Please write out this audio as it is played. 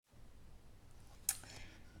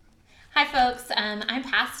folks. I'm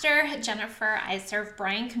Pastor Jennifer. I serve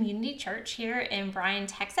Bryan Community Church here in Bryan,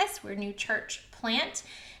 Texas. We're a new church plant,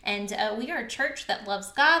 and we are a church that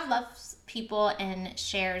loves God, loves people, and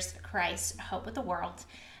shares Christ's hope with the world.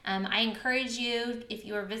 I encourage you, if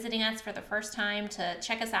you are visiting us for the first time, to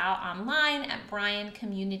check us out online at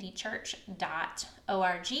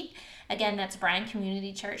bryancommunitychurch.org. Again, that's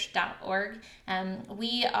bryancommunitychurch.org.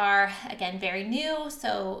 We are, again, very new,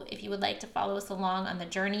 so if you would like to follow us along on the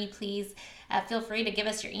journey, please feel free to give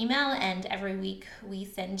us your email, and every week we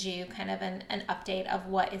send you kind of an update of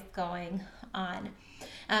what is going on.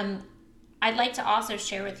 I'd like to also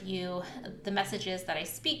share with you the messages that I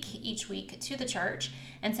speak each week to the church.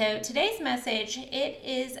 And so today's message, it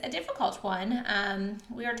is a difficult one.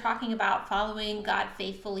 We are talking about following God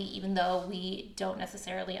faithfully, even though we don't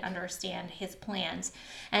necessarily understand his plans.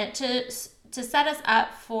 And to set us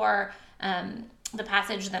up for the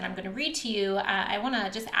passage that I'm going to read to you, I want to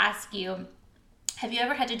just ask you, have you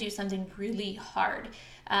ever had to do something really hard?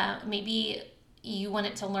 Maybe you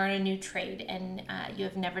wanted to learn a new trade and you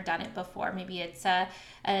have never done it before. Maybe it's a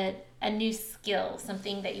new skill,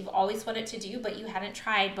 something that you've always wanted to do but you hadn't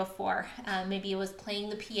tried before. Maybe it was playing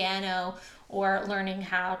the piano or learning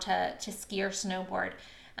how to ski or snowboard.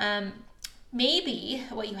 Maybe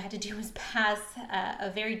what you had to do was pass a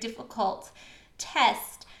very difficult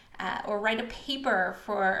test or write a paper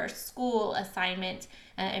for a school assignment,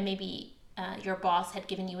 and maybe your boss had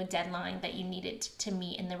given you a deadline that you needed to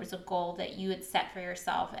meet, and there was a goal that you had set for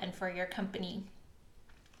yourself and for your company.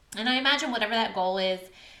 And I imagine whatever that goal is,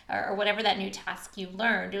 or whatever that new task you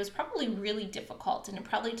learned, it was probably really difficult, and it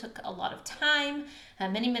probably took a lot of time,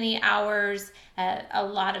 many hours, a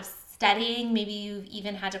lot of studying. Maybe you've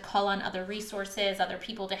even had to call on other resources, other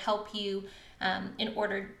people to help you in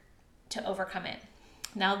order to overcome it.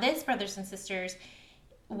 Now this, brothers and sisters,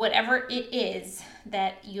 whatever it is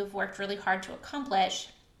that you've worked really hard to accomplish,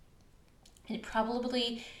 it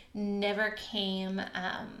probably never came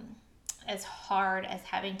as hard as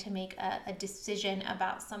having to make a decision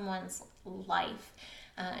about someone's life.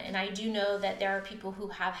 And I do know that there are people who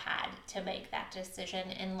have had to make that decision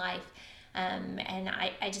in life. And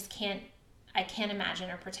I just can't imagine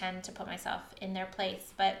or pretend to put myself in their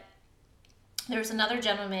place. But there's another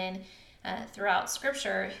gentleman throughout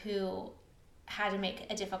Scripture who had to make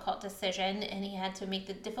a difficult decision, and he had to make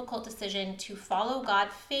the difficult decision to follow God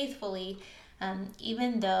faithfully,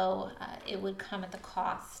 even though it would come at the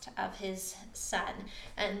cost of his son.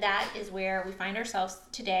 And that is where we find ourselves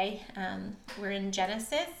today. We're in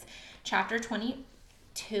Genesis chapter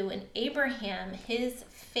 22, and Abraham, his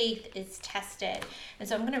faith is tested. And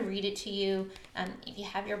so I'm going to read it to you. If you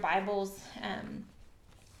have your Bibles,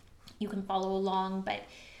 you can follow along, but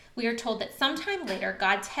we are told that sometime later,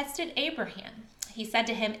 God tested Abraham. He said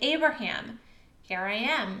to him, "Abraham." "Here I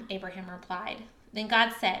am," Abraham replied. Then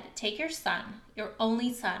God said, "Take your son, your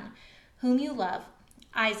only son, whom you love,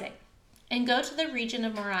 Isaac, and go to the region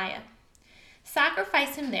of Moriah.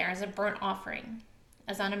 Sacrifice him there as a burnt offering,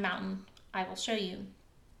 as on a mountain I will show you."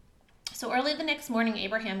 So early the next morning,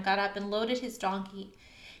 Abraham got up and loaded his donkey.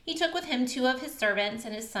 He took with him 2 of his servants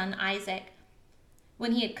and his son Isaac.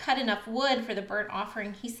 When he had cut enough wood for the burnt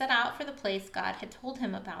offering, he set out for the place God had told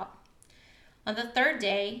him about. On the 3rd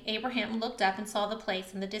day, Abraham looked up and saw the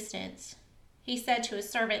place in the distance. He said to his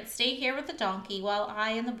servant, "Stay here with the donkey while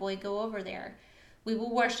I and the boy go over there. We will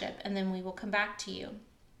worship, and then we will come back to you."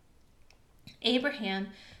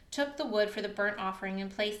 Abraham took the wood for the burnt offering and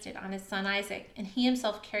placed it on his son Isaac, and he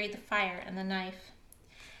himself carried the fire and the knife.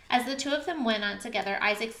 As the 2 of them went on together,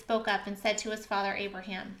 Isaac spoke up and said to his father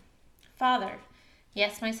Abraham, "Father."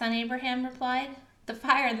 "Yes, my son," Abraham replied. "The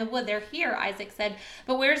fire and the wood, they're here," Isaac said,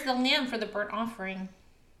 "but where's the lamb for the burnt offering?"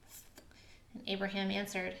 And Abraham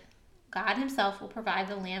answered, "God himself will provide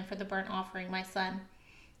the lamb for the burnt offering, my son."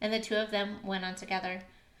 And the 2 of them went on together.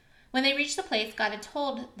 When they reached the place God had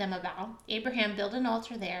told them about, Abraham built an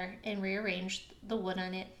altar there and rearranged the wood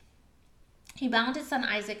on it. He bound his son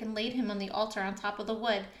Isaac and laid him on the altar on top of the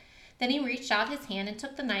wood. Then he reached out his hand and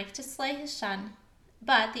took the knife to slay his son.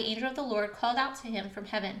 But the angel of the Lord called out to him from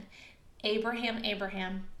heaven, "Abraham,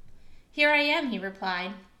 Abraham." "Here I am," he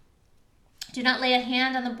replied. "Do not lay a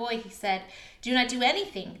hand on the boy," he said. "Do not do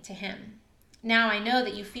anything to him. Now I know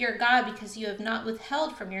that you fear God because you have not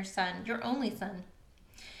withheld from your son, your only son."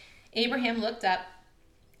 Abraham looked up,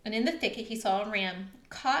 and in the thicket he saw a ram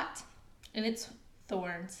caught in its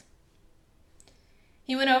thorns.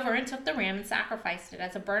 He went over and took the ram and sacrificed it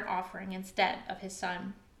as a burnt offering instead of his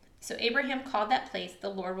son. So Abraham called that place, "The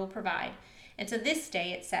Lord will provide." And to this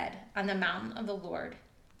day it said, "On the mountain of the Lord."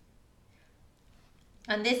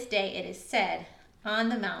 On this day it is said, "On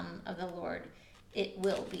the mountain of the Lord it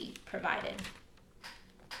will be provided.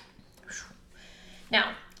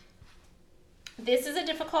 Now, this is a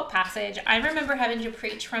difficult passage. I remember having to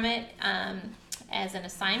preach from it as an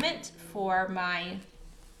assignment for my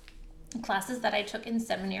classes that I took in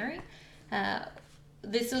seminary.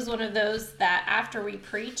 This was one of those that after we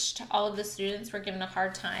preached, all of the students were given a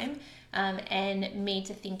hard time and made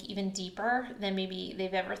to think even deeper than maybe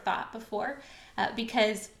they've ever thought before,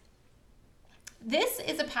 because this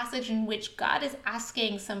is a passage in which God is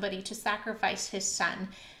asking somebody to sacrifice his son.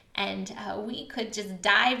 And we could just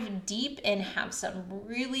dive deep and have some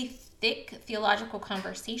really thick theological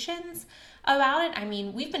conversations about it. I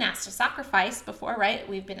mean, we've been asked to sacrifice before, right?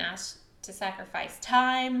 We've been asked to sacrifice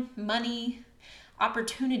time, money,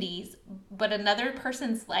 opportunities, but another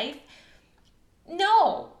person's life?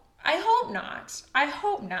 No, I hope not. I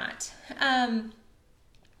hope not.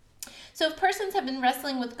 So if persons have been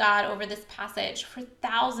wrestling with God over this passage for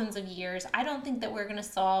thousands of years, I don't think that we're going to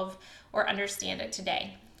solve or understand it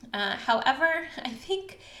today. However, I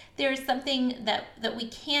think there's something that we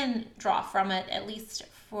can draw from it, at least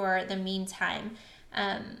for the meantime.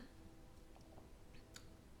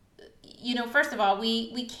 First of all,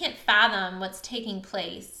 we can't fathom what's taking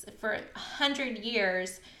place. For 100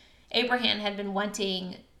 years, Abraham had been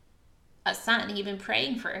wanting a son. He'd been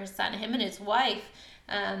praying for his son. Him and his wife,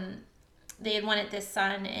 they had wanted this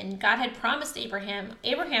son, and God had promised Abraham,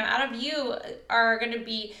 out of you are going to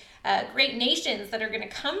be great nations that are going to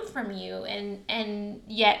come from you. And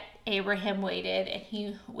yet Abraham waited, and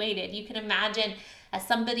he waited. You can imagine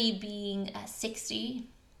somebody being 60,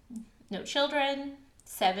 no children,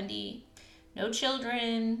 70, no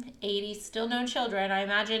children, 80, still no children. I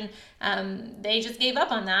imagine they just gave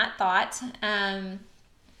up on that thought.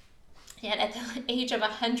 Yet at the age of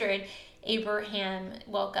 100, Abraham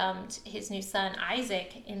welcomed his new son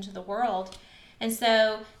Isaac into the world. And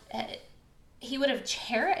so he would have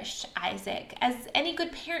cherished Isaac as any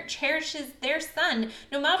good parent cherishes their son,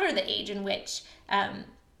 no matter the age in which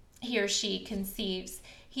he or she conceives.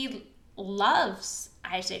 He loves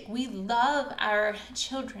Isaac. We love our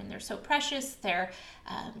children. They're so precious. They're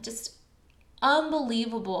just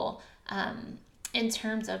unbelievable in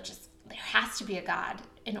terms of just, there has to be a God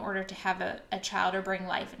in order to have a child or bring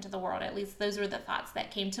life into the world. At least those were the thoughts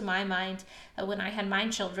that came to my mind when I had my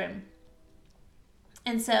children.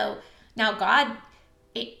 And so now God,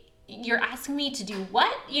 you're asking me to do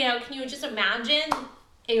what? Can you just imagine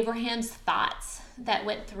Abraham's thoughts that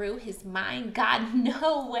went through his mind? God,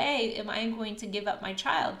 no way am I going to give up my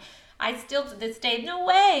child. I still to this day, no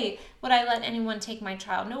way would I let anyone take my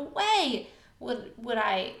child. No way would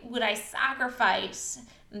I sacrifice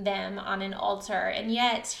them on an altar. And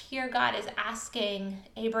yet here God is asking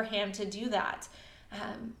Abraham to do that.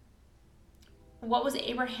 What was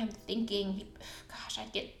Abraham thinking? Gosh,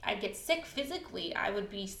 I'd get sick physically. I would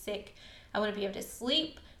be sick. I wouldn't be able to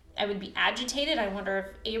sleep. I would be agitated. I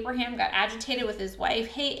wonder if Abraham got agitated with his wife.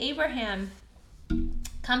 Hey, Abraham,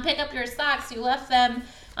 come pick up your socks. You left them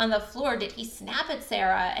on the floor. Did he snap at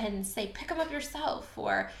Sarah and say, pick them up yourself?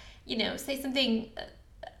 Or, say something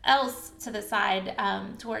else to the side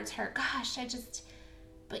towards her. Gosh,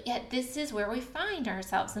 but yet this is where we find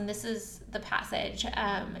ourselves, and this is the passage,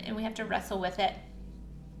 and we have to wrestle with it.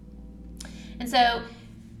 And so,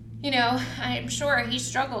 I'm sure he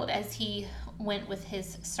struggled as he went with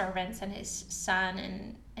his servants and his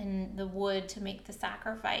son and the wood to make the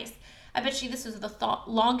sacrifice. I bet you this was the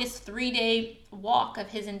longest 3-day walk of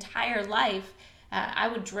his entire life. I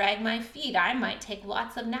would drag my feet. I might take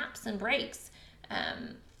lots of naps and breaks.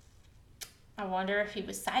 I wonder if he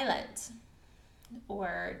was silent,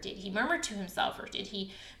 or did he murmur to himself, or did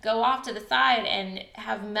he go off to the side and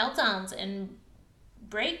have meltdowns and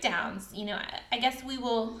breakdowns? I guess we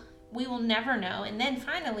will never know. And then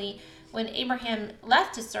finally, when Abraham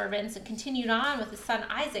left his servants and continued on with his son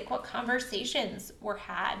Isaac, what conversations were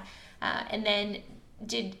had? And then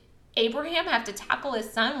did Abraham have to tackle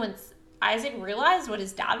his son once Isaac realized what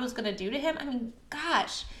his dad was going to do to him? I mean,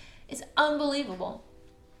 gosh, it's unbelievable.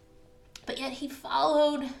 But yet he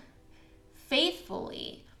followed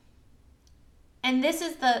faithfully. And this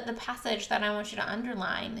is the passage that I want you to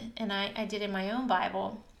underline, and I did in my own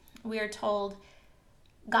Bible. We are told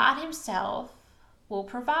God himself will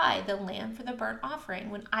provide the lamb for the burnt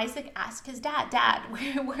offering. When Isaac asked his dad,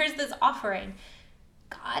 where's this offering?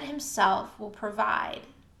 God himself will provide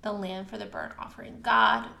the lamb for the burnt offering.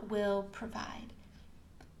 God will provide.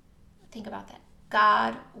 Think about that.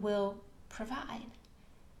 God will provide.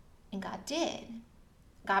 And God did.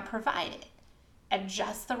 God provided at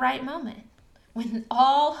just the right moment when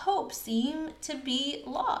all hope seemed to be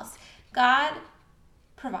lost. God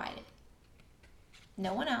provided.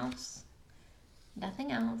 No one else.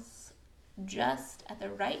 Nothing else. Just at the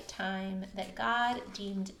right time that God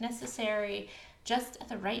deemed necessary, just at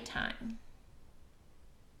the right time,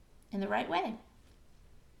 in the right way.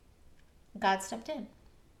 God stepped in.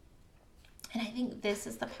 And I think this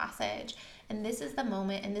is the passage, and this is the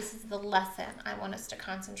moment, and this is the lesson I want us to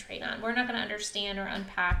concentrate on. We're not going to understand or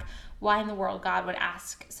unpack why in the world God would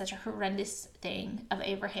ask such a horrendous thing of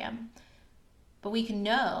Abraham. But we can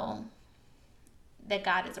know that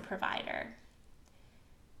God is a provider.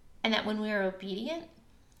 And that when we are obedient,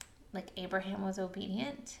 like Abraham was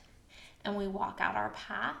obedient, and we walk out our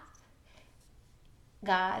path,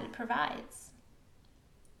 God provides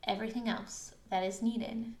everything else that is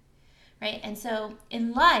needed. Right? And so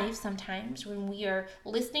in life, sometimes when we are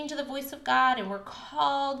listening to the voice of God and we're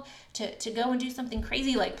called to go and do something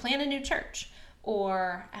crazy like plant a new church,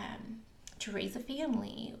 or to raise a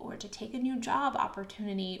family, or to take a new job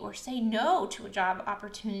opportunity, or say no to a job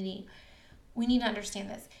opportunity, we need to understand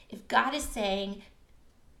this. If God is saying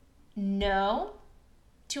no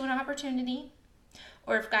to an opportunity,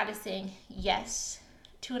 or if God is saying yes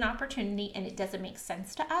to an opportunity and it doesn't make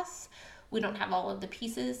sense to us, we don't have all of the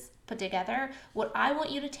pieces put together, what I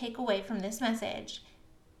want you to take away from this message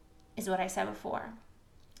is what I said before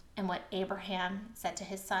and what Abraham said to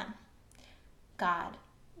his son. God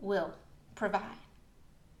will provide.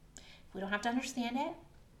 We don't have to understand it.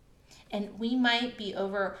 And we might be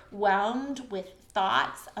overwhelmed with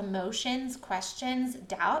thoughts, emotions, questions,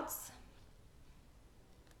 doubts.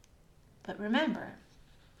 But remember,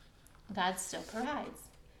 God still provides.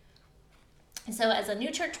 And so as a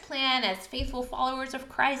new church plant, as faithful followers of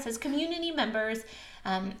Christ, as community members,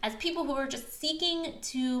 as people who are just seeking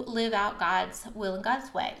to live out God's will and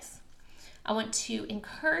God's ways, I want to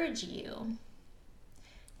encourage you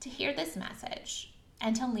to hear this message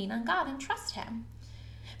and to lean on God and trust Him.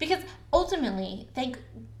 Because ultimately, thank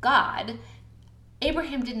God,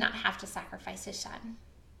 Abraham did not have to sacrifice his son.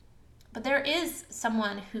 But there is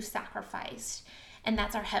someone who sacrificed, and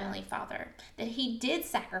that's our Heavenly Father. That He did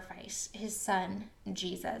sacrifice His Son,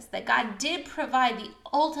 Jesus. That God did provide the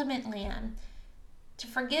ultimate lamb to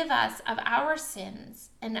forgive us of our sins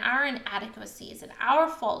and our inadequacies and our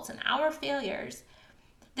faults and our failures.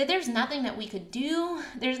 That there's nothing that we could do,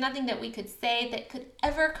 there's nothing that we could say that could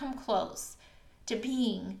ever come close to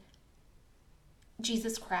being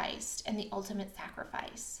Jesus Christ and the ultimate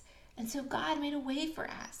sacrifice. And so God made a way for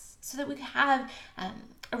us so that we could have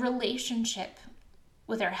a relationship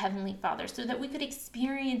with our Heavenly Father, so that we could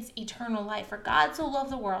experience eternal life. For God so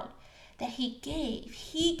loved the world that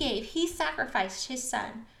He sacrificed His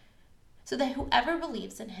Son so that whoever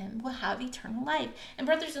believes in Him will have eternal life. And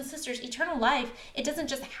brothers and sisters, eternal life, it doesn't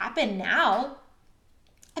just happen now.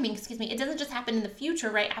 It doesn't just happen in the future,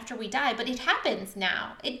 right after we die, but it happens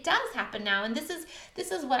now. It does happen now. And this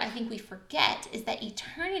is what I think we forget, is that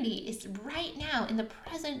eternity is right now in the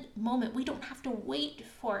present moment. We don't have to wait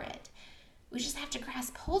for it. We just have to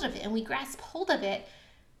grasp hold of it. And we grasp hold of it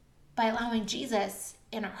by allowing Jesus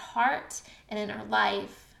in our heart and in our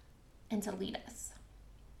life and to lead us.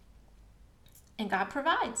 And God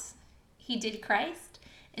provides. He did Christ,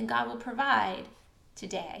 and God will provide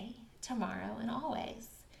today, tomorrow, and always.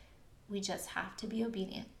 We just have to be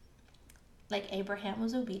obedient, like Abraham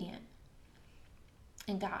was obedient.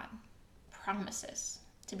 And God promises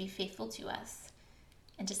to be faithful to us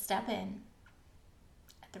and to step in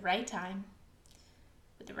at the right time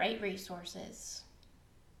with the right resources,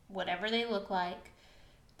 whatever they look like,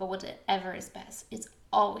 but whatever is best. It's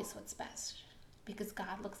always what's best, because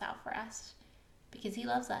God looks out for us, because He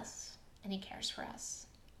loves us and He cares for us.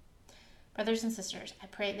 Brothers and sisters, I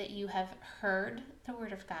pray that you have heard the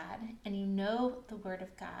Word of God and you know the Word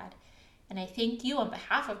of God. And I thank you on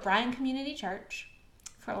behalf of Bryan Community Church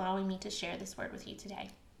for allowing me to share this word with you today.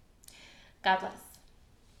 God bless.